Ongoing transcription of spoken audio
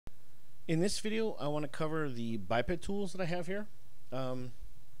In this video, I want to cover the biped tools that I have here.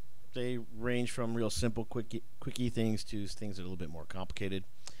 They range from real simple, quickie things to things that are a little bit more complicated.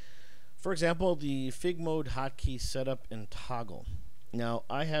 For example, the Fig Mode hotkey setup and toggle. Now,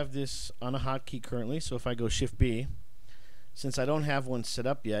 I have this on a hotkey currently, so if I go Shift B, since I don't have one set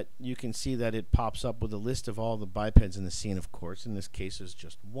up yet, you can see that it pops up with a list of all the bipeds in the scene, of course. In this case, there's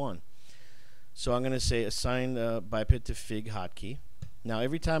just one. So I'm going to say assign biped to Fig hotkey. Now,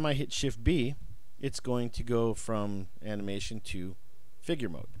 every time I hit Shift B, it's going to go from animation to figure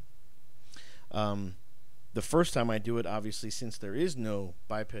mode. The first time I do it, obviously, since there is no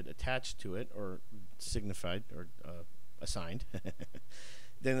biped attached to it or signified or assigned,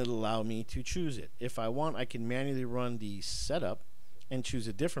 then it'll allow me to choose it. If I want, I can manually run the setup and choose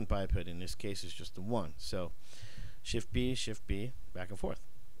a different biped. In this case, it's just the one. So Shift B, back and forth.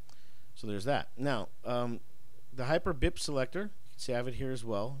 So there's that. Now, the Hyper Bip Selector, see I have it here as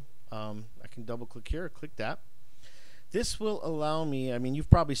well. I can double click here, click that. This will allow me, I mean, you've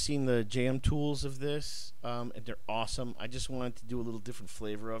probably seen the jam tools of this, and they're awesome. I just wanted to do a little different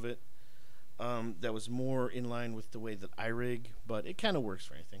flavor of it that was more in line with the way that I rig, but it kind of works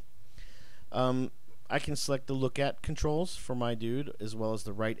for anything. I can select the look at controls for my dude, as well as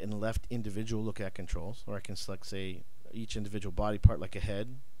the right and left individual look at controls, or I can select, say, each individual body part like a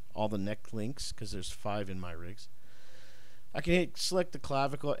head, all the neck links, because there's 5 in my rigs. I can select the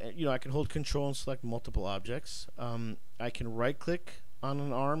clavicle. I can hold control and select multiple objects. I can right click on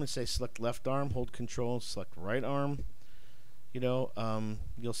an arm and say select left arm, hold control and select right arm.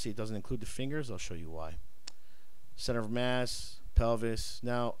 You'll see it doesn't include the fingers. I'll show you why. Center of mass, pelvis.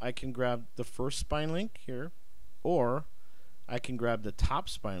 Now I can grab the first spine link here, or I can grab the top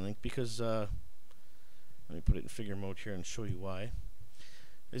spine link because let me put it in figure mode here and show you why.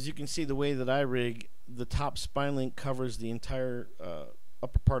 As you can see, the way that I rig, the top spine link covers the entire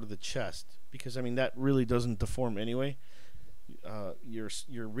upper part of the chest, because I mean that really doesn't deform anyway. Your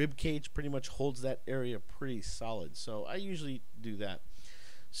rib cage pretty much holds that area pretty solid, so I usually do that.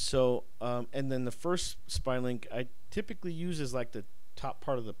 So and then the first spine link I typically use as like the top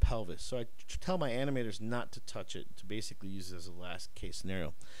part of the pelvis, so I tell my animators not to touch it, to basically use it as a last case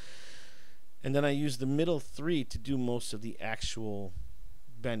scenario. And then I use the middle 3 to do most of the actual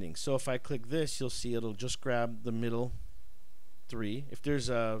bending. So if I click this, you'll see it'll just grab the middle 3. If there's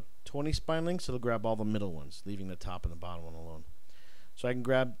 20 spine links, it'll grab all the middle ones, leaving the top and the bottom one alone. So I can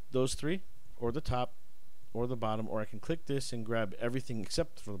grab those 3, or the top, or the bottom, or I can click this and grab everything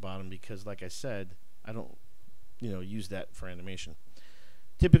except for the bottom, because like I said, I don't use that for animation.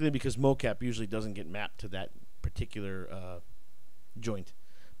 Typically because mocap usually doesn't get mapped to that particular joint.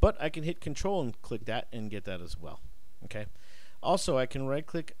 But I can hit control and click that and get that as well. Okay. Also, I can right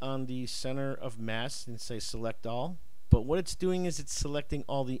click on the center of mass and say select all, but what it's doing is it's selecting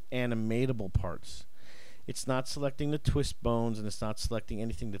all the animatable parts. It's not selecting the twist bones, and it's not selecting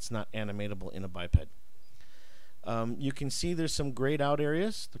anything that's not animatable in a biped. You can see there's some grayed out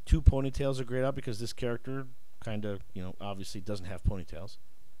areas. The 2 ponytails are grayed out because this character kind of, obviously doesn't have ponytails.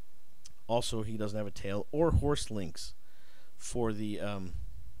 Also, he doesn't have a tail or horse links for the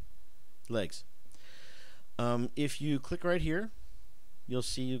legs. If you click right here, you'll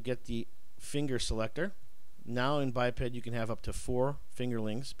see you get the finger selector. Now in biped you can have up to 4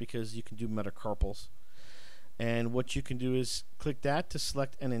 fingerlings because you can do metacarpals. And what you can do is click that to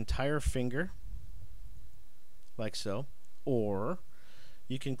select an entire finger, like so. Or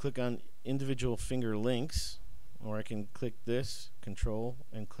you can click on individual finger links, or I can click this, control,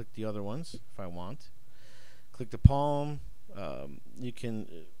 and click the other ones if I want. Click the palm. You can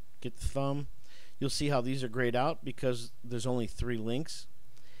get the thumb. You'll see how these are grayed out because there's only 3 links.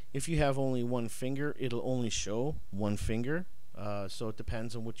 If you have only 1 finger, it'll only show 1 finger. So it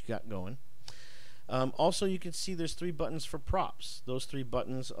depends on what you got going. Also, you can see there's 3 buttons for props. Those 3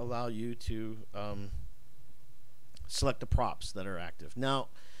 buttons allow you to select the props that are active. Now,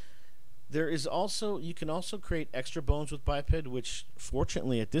 you can also create extra bones with biped, which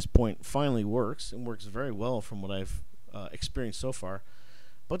fortunately at this point finally works, and works very well from what I've experienced so far.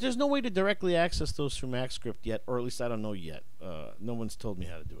 But there's no way to directly access those through MaxScript yet, or at least I don't know yet. No one's told me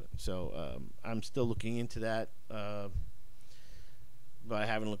how to do it. So I'm still looking into that. But I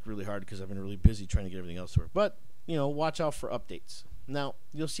haven't looked really hard because I've been really busy trying to get everything else to work. But, watch out for updates. Now,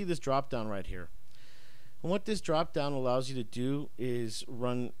 you'll see this drop down right here. And what this drop down allows you to do is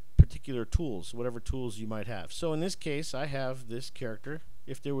run particular tools, whatever tools you might have. So in this case, I have this character.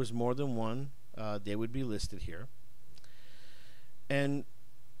 If there was more than one, they would be listed here. And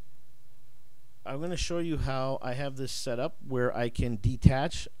I'm going to show you how I have this set up where I can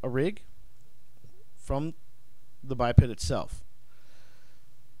detach a rig from the biped itself.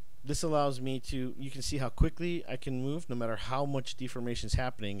 this allows me to, you can see how quickly I can move no matter how much deformation is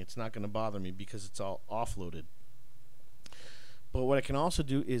happening. It's not going to bother me because it's all offloaded. But what I can also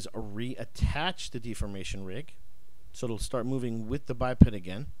do is reattach the deformation rig, so it'll start moving with the biped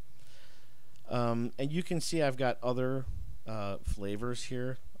again. And you can see I've got other flavors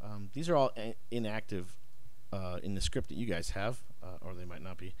here. These are all inactive in the script that you guys have, or they might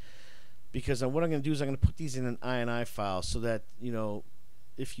not be. Because what I'm going to do is I'm going to put these in an INI file so that, you know,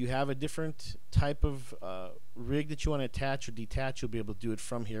 if you have a different type of rig that you want to attach or detach, you'll be able to do it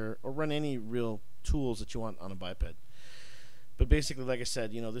from here, or run any real tools that you want on a biped. But basically, like I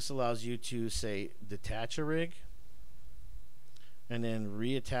said, you know, this allows you to, say, detach a rig and then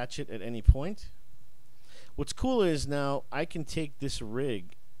reattach it at any point. What's cool is now I can take this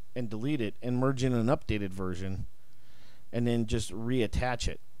rig and delete it and merge in an updated version and then just reattach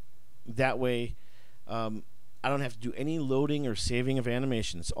it. That way, I don't have to do any loading or saving of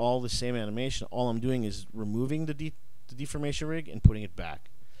animation. It's all the same animation. All I'm doing is removing the deformation rig and putting it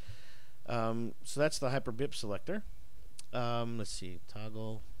back. So that's the Bip Selector. Let's see,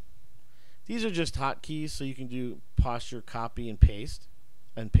 toggle. These are just hotkeys, so you can do posture, copy, and paste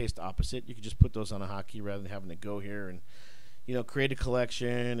opposite. You can just put those on a hotkey rather than having to go here and, you know, create a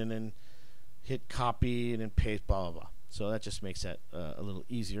collection and then hit copy and then paste, blah, blah, blah. So that just makes that a little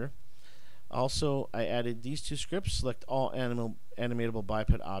easier. Also, I added these two scripts: select all animatable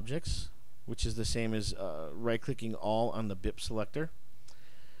biped objects, which is the same as right-clicking all on the Bip Selector.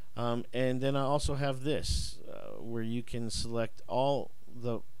 And then I also have this, where you can select all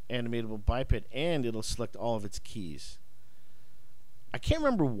the animatable biped and it'll select all of its keys. I can't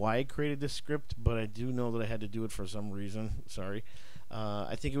remember why I created this script, but I do know that I had to do it for some reason. Sorry.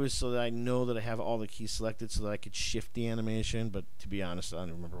 I think it was so that I know that I have all the keys selected so that I could shift the animation, but to be honest, I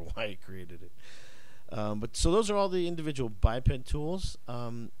don't remember why I created it. But so those are all the individual biped tools.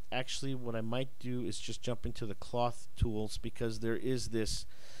 Actually, what I might do is just jump into the cloth tools, because there is this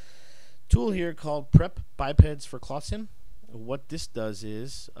tool here called Prep Bipeds for Cloth Sim. What this does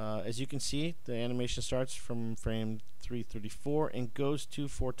is, as you can see, the animation starts from frame 334 and goes to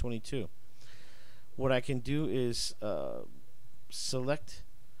 422. What I can do is select,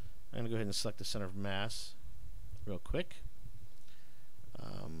 I'm going to go ahead and select the center of mass real quick.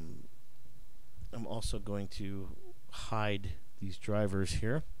 I'm also going to hide these drivers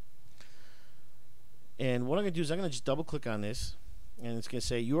here. And what I'm going to do is I'm going to just double click on this, and it's going to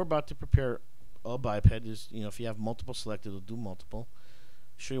say you're about to prepare a biped. Is, you know, if you have multiple selected, it'll do multiple.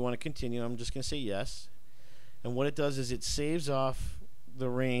 Sure you want to continue. I'm just going to say yes. And what it does is it saves off the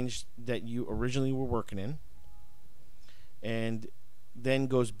range that you originally were working in, and then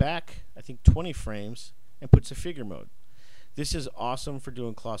goes back, I think, 20 frames and puts a figure mode. This is awesome for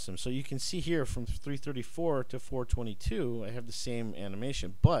doing cloth sim. So you can see here from 334 to 422, I have the same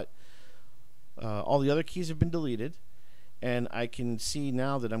animation, but all the other keys have been deleted, and I can see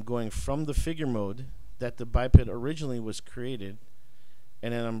now that I'm going from the figure mode that the biped originally was created,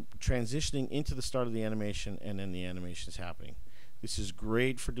 and then I'm transitioning into the start of the animation, and then the animation is happening. This is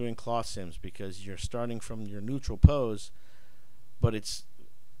great for doing cloth sims because you're starting from your neutral pose, but it's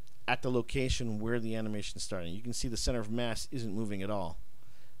at the location where the animation is starting. You can see the center of mass isn't moving at all,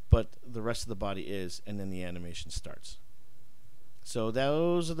 but the rest of the body is, and then the animation starts. So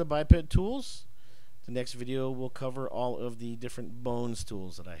those are the biped tools. The next video will cover all of the different bones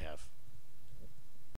tools that I have.